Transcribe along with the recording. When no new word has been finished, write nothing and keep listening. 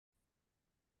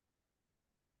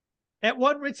At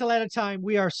one rental at a time,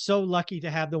 we are so lucky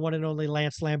to have the one and only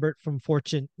Lance Lambert from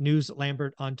Fortune News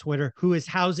Lambert on Twitter, who is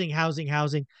housing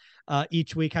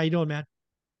each week. How you doing, man?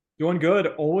 Doing good.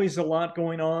 Always a lot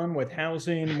going on with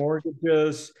housing,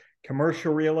 mortgages,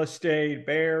 commercial real estate,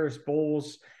 bears,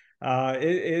 bulls.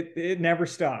 It never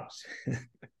stops.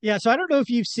 Yeah, so I don't know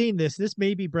if you've seen this. This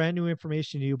may be brand new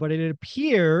information to you, but it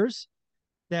appears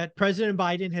that President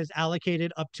Biden has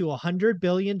allocated up to $100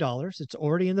 billion. It's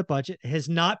already in the budget. It has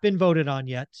not been voted on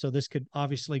yet, so this could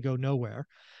obviously go nowhere.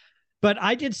 But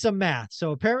I did some math.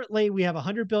 So apparently we have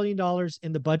 $100 billion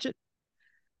in the budget.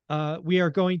 We are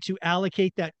going to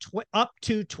allocate that up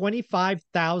to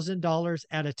 $25,000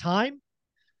 at a time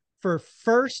for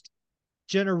first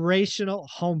generational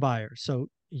home buyers. So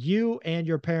you and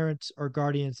your parents or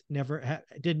guardians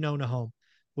didn't own a home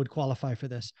would qualify for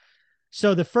this.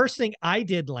 So the first thing I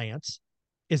did, Lance,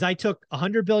 is I took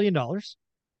 $100 billion,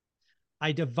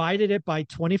 I divided it by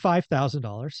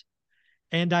 $25,000,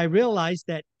 and I realized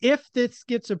that if this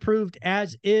gets approved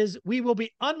as is, we will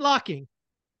be unlocking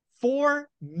 4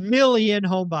 million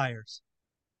home buyers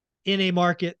in a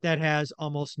market that has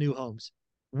almost new homes.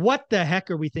 What the heck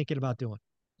are we thinking about doing?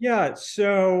 Yeah.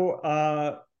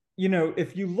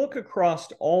 If you look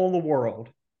across all the world,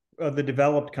 the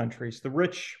developed countries, the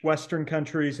rich Western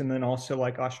countries, and then also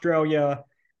like Australia,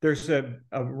 there's a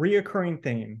reoccurring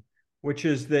theme, which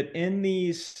is that in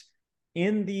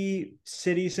the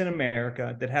cities in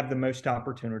America that have the most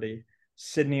opportunity,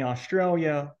 Sydney,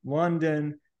 Australia,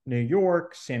 London, New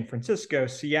York, San Francisco,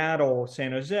 Seattle,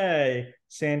 San Jose,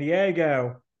 San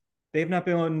Diego, they've not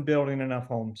been building enough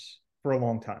homes for a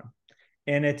long time.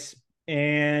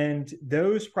 And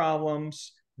those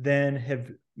problems then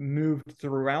have moved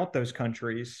throughout those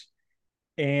countries,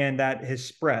 and that has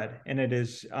spread, and it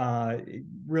has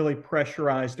really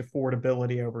pressurized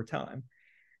affordability over time.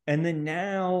 And then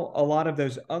now a lot of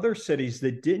those other cities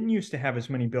that didn't used to have as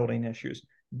many building issues,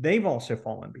 they've also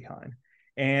fallen behind.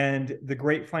 And the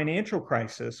great financial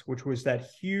crisis, which was that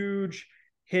huge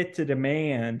hit to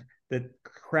demand that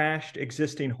crashed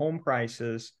existing home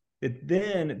prices, that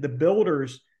then the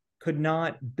builders could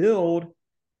not build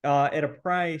at a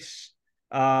price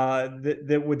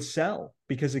that would sell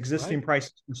because existing Right.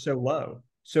 prices were so low.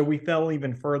 So we fell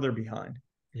even further behind.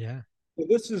 Yeah. So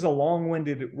this is a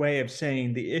long-winded way of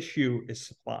saying the issue is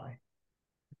supply.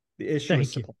 The issue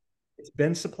is Thank you. supply. It's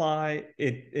been supply.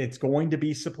 It's going to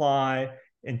be supply.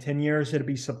 In 10 years, it'll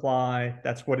be supply.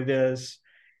 That's what it is.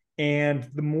 And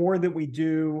the more that we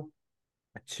do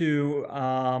to,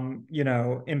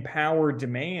 empower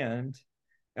demand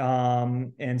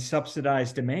and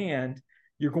subsidize demand,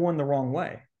 you're going the wrong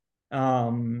way. That's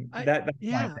my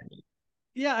Yeah. opinion.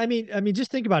 Yeah. I mean, just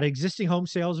think about it. Existing home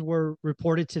sales were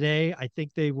reported today. I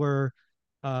think they were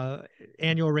uh,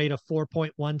 annual rate of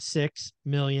 4.16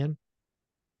 million.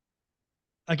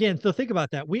 Again, so think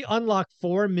about that. We unlock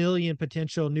 4 million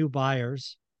potential new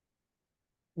buyers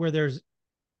where there's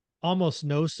almost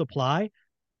no supply.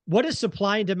 What does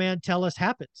supply and demand tell us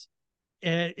happens?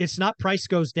 It's not price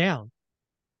goes down.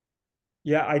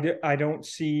 Yeah, I don't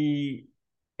see,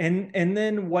 and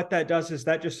then what that does is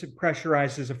that just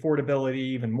pressurizes affordability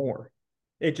even more.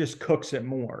 It just cooks it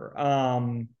more.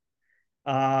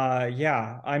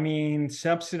 Yeah, I mean,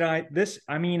 subsidize this.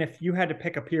 I mean, if you had to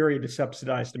pick a period to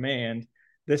subsidize demand,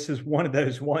 this is one of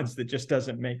those ones that just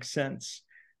doesn't make sense.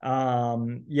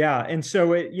 Yeah, and so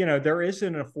there is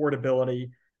an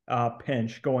affordability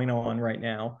pinch going on right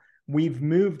now. We've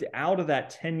moved out of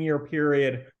that 10-year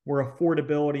period where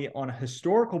affordability on a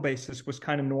historical basis was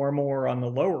kind of normal or on the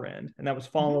lower end, and that was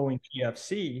Mhm. following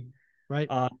GFC, Right.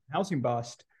 housing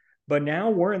bust. But now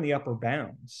we're in the upper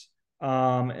bounds.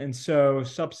 And so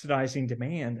subsidizing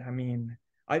demand, I mean,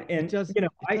 It does. It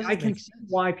I doesn't can make see sense.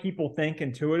 why people think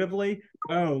intuitively,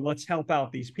 oh, let's help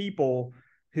out these people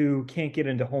who can't get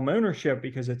into home ownership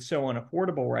because it's so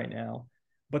unaffordable right now.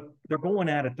 But they're going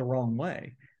at it the wrong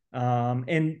way.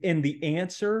 And the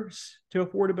answers to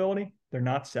affordability, they're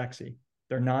not sexy.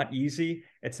 They're not easy.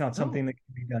 It's not No. something that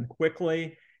can be done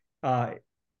quickly. Uh,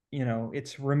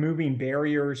 it's removing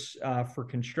barriers for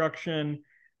construction,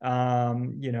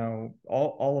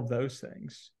 all of those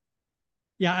things.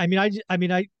 Yeah.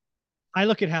 I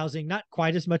look at housing not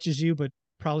quite as much as you, but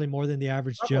probably more than the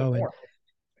average Probably Joe. And more.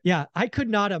 yeah, I could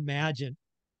not imagine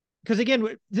because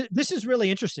again, this is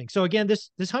really interesting. So again, this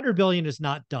 100 billion is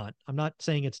not done. I'm not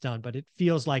saying it's done, but it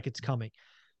feels like it's coming.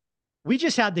 We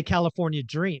just had the California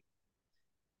dream.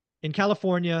 In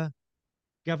California,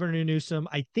 Governor Newsom,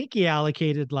 I think he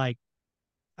allocated like,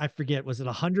 I forget, was it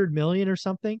 100 million or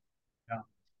something? Yeah.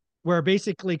 Where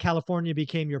basically California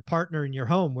became your partner in your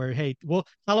home, where, hey, well,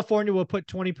 California will put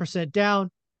 20%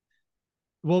 down.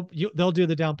 they'll do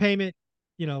the down payment,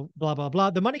 blah, blah, blah.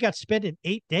 The money got spent in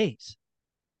 8 days.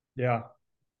 Yeah.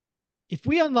 If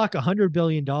we unlock $100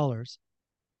 billion,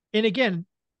 and again,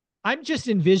 I'm just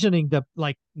envisioning the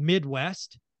like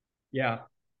Midwest, Yeah.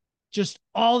 just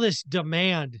all this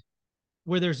demand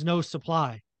where there's no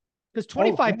supply. Because Oh,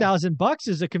 yeah. $25,000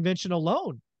 is a conventional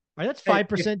loan, right? That's Hey,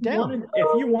 5% down.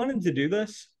 if you wanted to do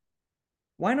this,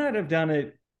 why not have done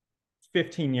it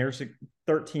 15 years,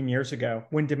 13 years ago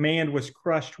when demand was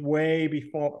crushed way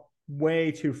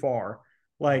too far?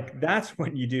 Like that's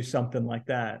when you do something like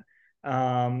that.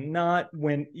 Not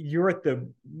when you're at the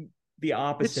It's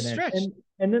opposite end. stretched.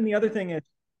 And then the other thing is,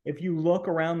 if you look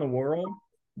around the world,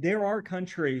 there are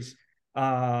countries,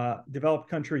 developed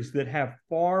countries that have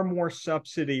far more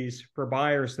subsidies for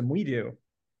buyers than we do,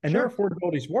 and their Sure.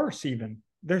 affordability is worse. Even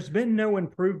there's been no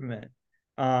improvement.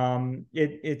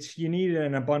 It's you need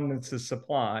an abundance of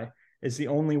supply is the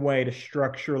only way to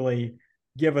structurally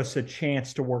give us a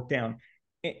chance to work down,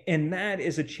 and that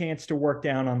is a chance to work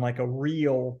down on like a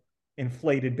real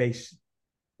inflated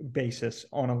basis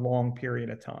on a long period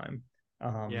of time.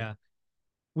 Yeah.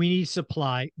 We need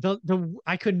supply.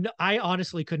 I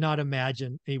honestly could not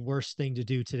imagine a worse thing to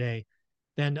do today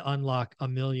than to unlock a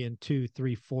million, 2,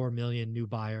 3, 4 million new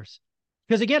buyers.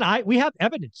 Because again, we have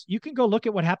evidence. You can go look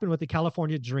at what happened with the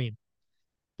California Dream.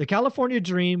 The California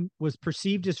Dream was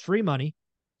perceived as free money.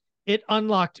 It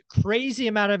unlocked crazy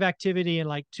amount of activity in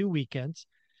like 2 weekends.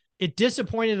 It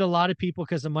disappointed a lot of people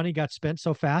because the money got spent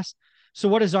so fast. So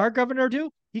what does our governor do?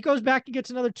 He goes back and gets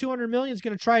another 200 million. Is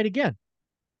going to try it again.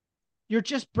 You're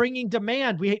just bringing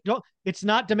demand. It's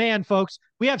not demand, folks.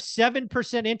 We have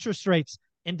 7% interest rates,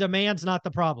 and demand's not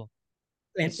the problem.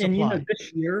 It's And supply.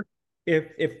 this year,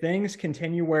 if things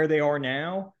continue where they are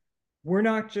now, we're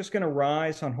not just going to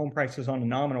rise on home prices on a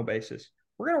nominal basis.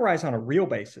 We're going to rise on a real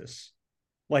basis.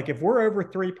 Like if we're over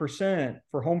 3%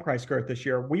 for home price growth this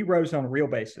year, we rose on a real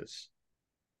basis.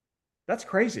 That's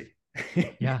crazy.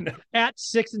 Yeah. At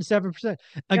 6 and 7%. Yeah.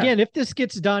 Again, if this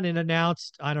gets done and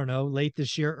announced, I don't know, late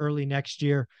this year, early next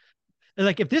year,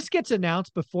 like if this gets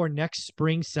announced before next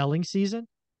spring selling season,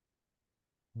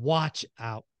 watch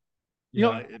out.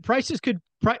 Yeah. Prices could,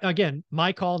 again,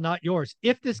 my call, not yours.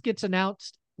 If this gets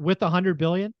announced with 100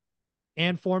 billion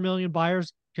and 4 million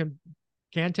buyers can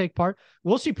take part,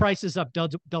 we'll see prices up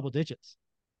double digits.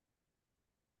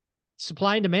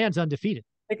 Supply and demand's undefeated.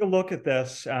 Take a look at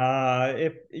this.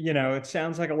 If it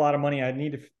sounds like a lot of money. I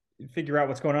need to figure out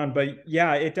what's going on, but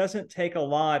yeah, it doesn't take a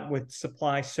lot with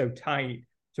supply so tight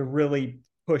to really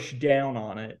push down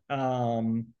on it.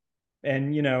 And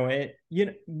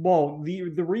well,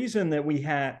 the reason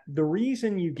that the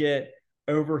reason you get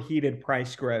overheated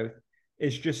price growth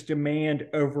is just demand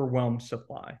overwhelmed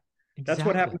supply. Exactly. That's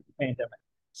what happened with the pandemic.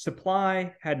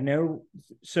 Supply had no,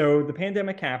 so the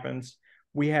pandemic happens.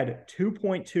 We had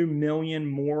 2.2 million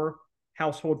more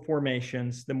household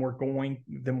formations than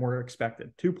we're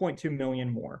expected. 2.2 million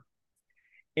more.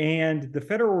 And the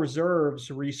Federal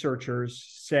Reserve's researchers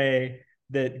say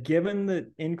that given the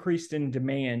increase in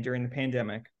demand during the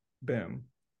pandemic boom,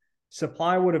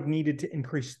 supply would have needed to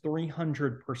increase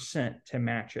 300% to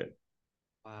match it.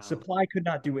 Wow. Supply could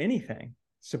not do anything.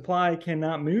 Supply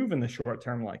cannot move in the short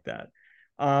term like that.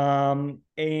 And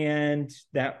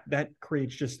that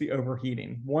creates just the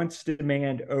overheating. Once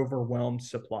demand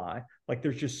overwhelms supply, like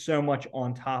there's just so much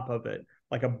on top of it,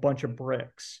 like a bunch of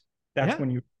bricks. That's when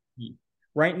you heat.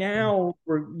 Right now,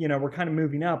 we're kind of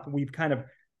moving up. We've kind of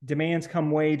demands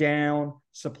come way down,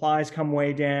 supplies come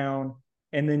way down,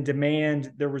 and then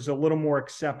demand, there was a little more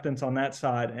acceptance on that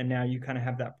side, and now you kind of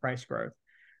have that price growth.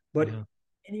 But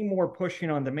any more pushing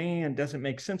on demand doesn't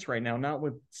make sense right now, not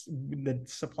with the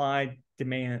supply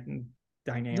demand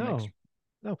dynamics.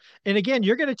 No. And again,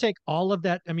 you're going to take all of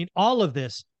that. I mean, all of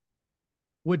this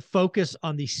would focus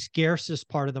on the scarcest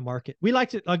part of the market. We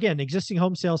like to, again, existing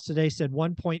home sales today said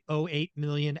 1.08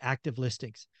 million active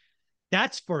listings.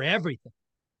 That's for everything.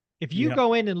 If you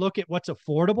go in and look at what's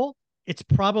affordable, it's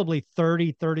probably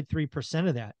 33%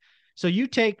 of that. So you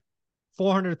take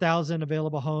 400,000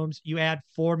 available homes, you add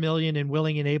 4 million in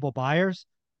willing and able buyers.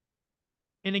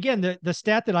 And again, the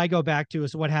stat that I go back to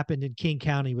is what happened in King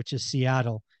County, which is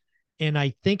Seattle. And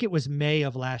I think it was May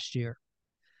of last year.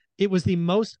 It was the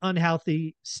most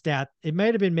unhealthy stat. It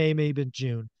might have been May, maybe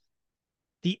June.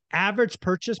 The average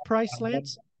purchase price,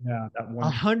 Lance, that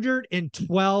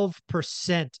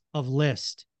 112% of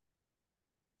list.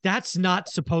 That's not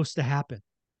supposed to happen.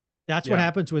 That's what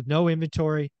happens with no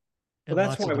inventory. Well,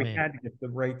 that's why we had to get the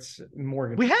rates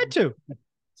mortgage. We had to.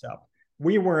 So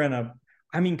we were in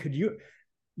could you,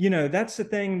 that's the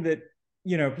thing that,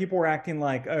 people were acting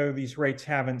like, oh, these rates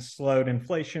haven't slowed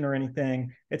inflation or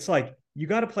anything. It's like you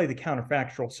got to play the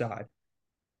counterfactual side.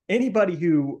 Anybody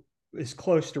who is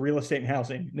close to real estate and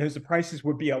housing knows the prices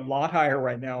would be a lot higher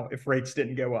right now if rates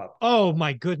didn't go up. Oh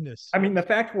my goodness. I mean, the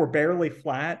fact we're barely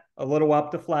flat, a little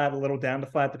up to flat, a little down to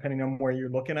flat, depending on where you're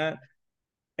looking at.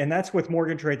 And that's with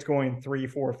mortgage rates going 3,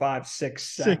 4, 5, 6,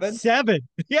 6, 7. 7.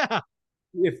 Yeah.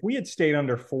 If we had stayed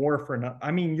under 4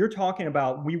 I mean, you're talking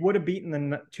about we would have beaten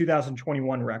the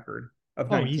 2021 record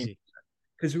of Oh, 19, easy.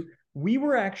 because we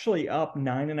were actually up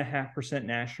 9.5%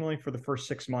 nationally for the first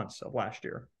 6 months of last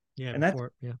year. Yeah. And that's,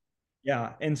 Before, yeah.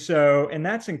 yeah. And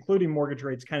that's including mortgage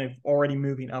rates kind of already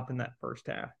moving up in that first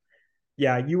half.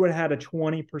 Yeah. You would have had a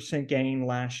 20% gain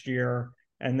last year.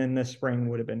 And then this spring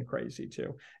would have been crazy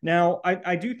too. Now,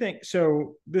 I do think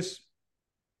so. This,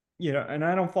 and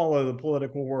I don't follow the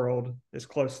political world as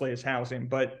closely as housing,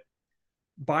 but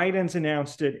Biden's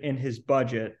announced it in his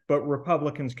budget, but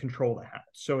Republicans control the House.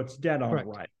 So it's dead on Correct.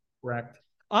 right. Correct.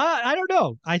 I don't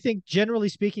know. I think generally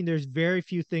speaking, there's very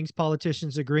few things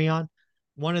politicians agree on.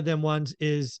 One of them ones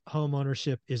is home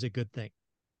ownership is a good thing.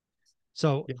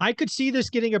 So Yeah. I could see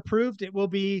this getting approved. It will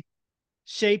be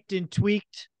shaped and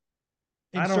tweaked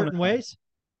in certain ways.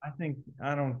 I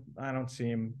don't see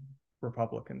him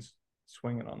Republicans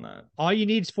swinging on that. All you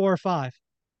need is 4 or 5.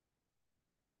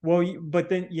 Well, but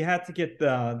then you have to get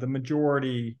the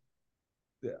majority,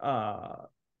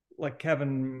 like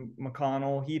Kevin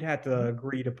McConnell, he'd have to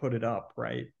agree to put it up,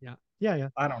 right? Yeah. Yeah. Yeah.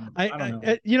 I don't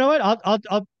know. You know what?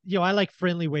 I like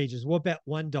friendly wages. We'll bet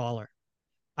 $1.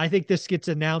 I think this gets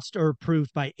announced or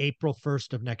approved by April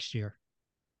 1st of next year.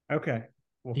 Okay.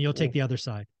 And you'll take the other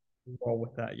side. Roll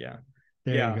with that. Yeah.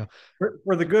 There you go.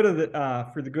 For the good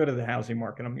of the housing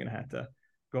market, I'm going to have to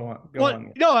go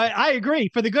on. No, I agree.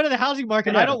 For the good of the housing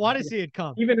market, I don't want to see it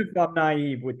come. Even if I'm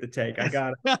naive with the take, I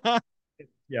got it.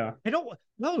 Yeah. I don't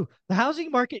know. The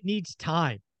housing market needs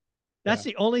time. That's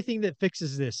the only thing that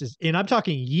fixes this and I'm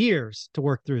talking years to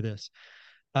work through this.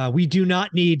 We do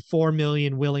not need 4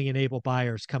 million willing and able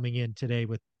buyers coming in today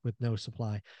with no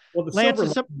supply. Well,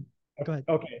 Lance, go ahead.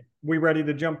 Okay. We ready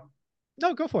to jump?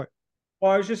 No, go for it.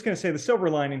 Well, I was just going to say the silver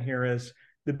lining here is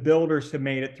the builders have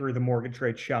made it through the mortgage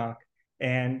rate shock,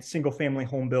 and single family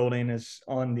home building is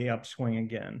on the upswing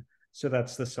again. So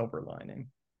that's the silver lining.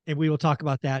 And we will talk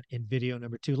about that in video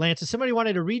number 2. Lance, if somebody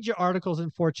wanted to read your articles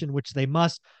in Fortune, which they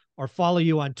must, or follow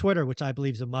you on Twitter, which I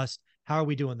believe is a must, how are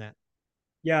we doing that?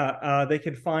 Yeah, they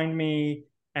could find me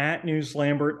at News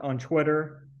Lambert on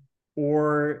Twitter,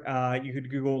 or you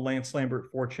could Google Lance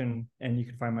Lambert Fortune, and you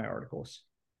can find my articles.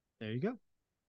 There you go.